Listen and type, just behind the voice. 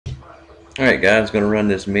Alright guys, going to run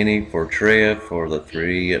this mini for Trev for the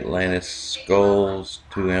 3 Atlantis skulls,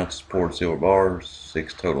 2 ounces poured silver bars,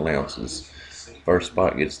 6 total ounces. First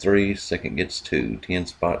spot gets 3, second gets 2. 10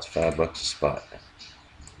 spots, $5 a spot.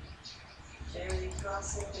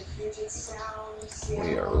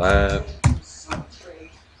 We are live,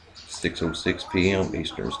 6:06 p.m.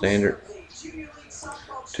 Eastern Standard.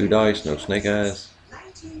 2 dice, no snake eyes.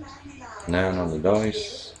 9 on the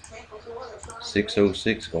dice.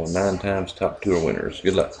 6:06 going 9 times. Top 2 are winners.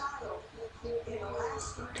 Good luck.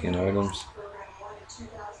 10 items.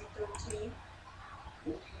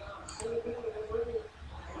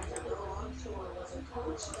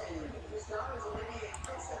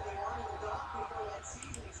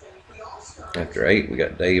 After 8, we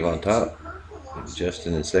got Dave on top.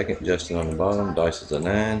 Justin in second. Justin on the bottom. Dice is a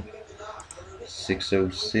 9.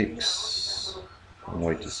 6:06. I'll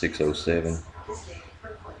wait to 6:07.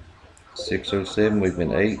 6:07. We've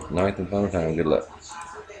been 8. Ninth and final time. Good luck.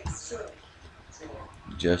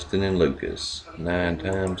 Justin and Lucas. 9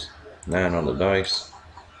 times. 9 on the dice.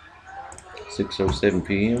 6:07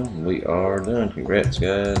 p.m. We are done. Congrats,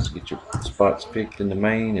 guys. Get your spots picked in the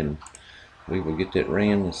main, and we will get that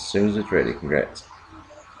ran as soon as it's ready. Congrats.